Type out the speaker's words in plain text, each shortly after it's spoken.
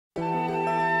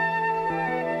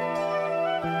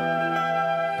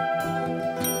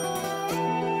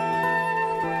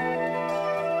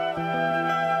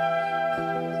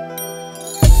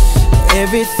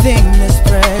Everything that's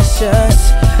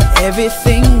precious,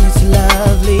 everything that's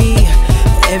lovely,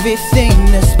 everything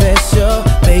that's special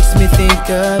makes me think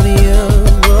of you.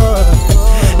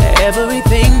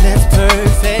 Everything that's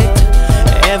perfect,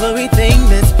 everything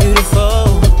that's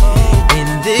beautiful in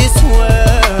this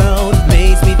world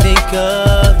makes me think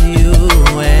of you.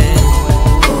 And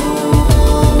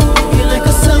you're like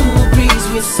a summer breeze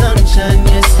with sunshine,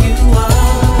 yes you are.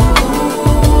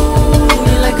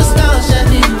 You're like a star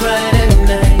shining bright at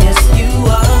night, yes you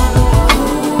are.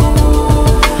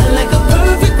 Like a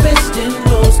perfect western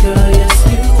rose, girl, yes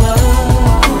you are.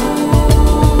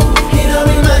 It all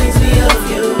reminds me of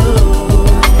you.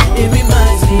 It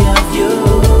reminds me of you.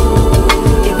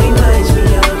 It reminds me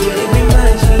of you. It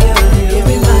reminds me of you. It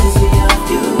reminds me of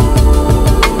you.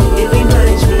 It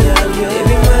reminds me of you. It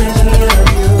reminds me of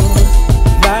you.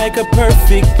 Like a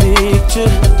perfect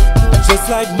picture, just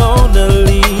like Mona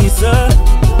Lisa,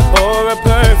 or a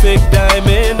perfect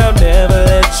diamond, I'll never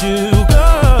let you go.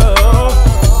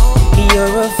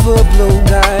 You're a full-blown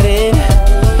garden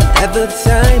at the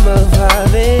time of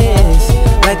harvest.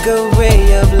 Like a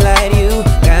ray of light, you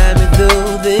guide me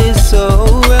through this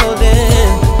whole world.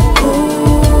 And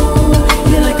ooh,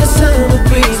 you're like a summer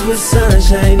breeze with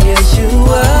sunshine, yes you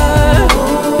are.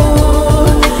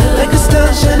 Like a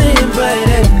star shining